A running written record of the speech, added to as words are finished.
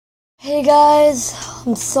Hey guys,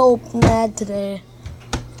 I'm so mad today.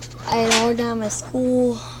 I know down at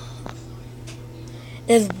school.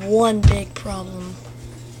 There's one big problem.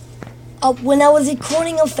 When I was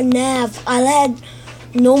recording of FNAF,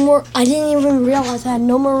 I didn't even realize I had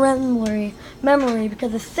no more memory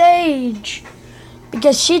because of Sage.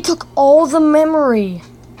 Because she took all the memory.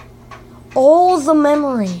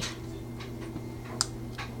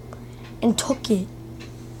 And took it.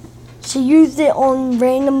 She used it on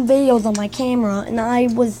random videos on my camera, and I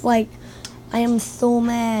was like, I am so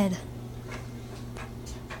mad.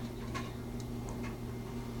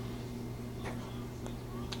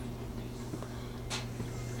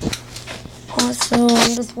 Also,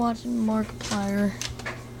 I'm just watching Markiplier.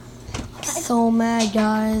 I'm so mad,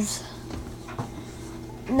 guys.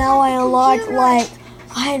 Now I unlocked, I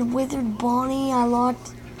had Wizard Bonnie, I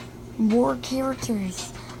unlocked more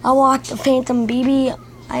characters. I unlocked the Phantom BB.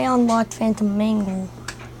 I unlocked Phantom Mangle.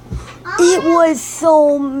 It was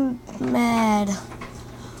so mad.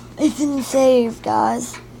 It didn't save,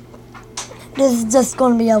 guys. This is just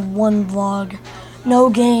gonna be a one vlog. No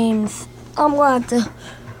games. We're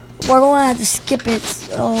gonna have to skip it.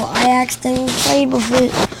 So I accidentally played with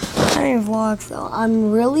it. I didn't vlog, so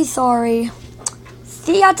I'm really sorry.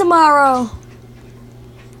 See ya tomorrow.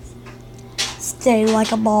 Stay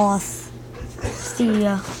like a boss. See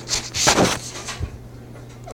ya.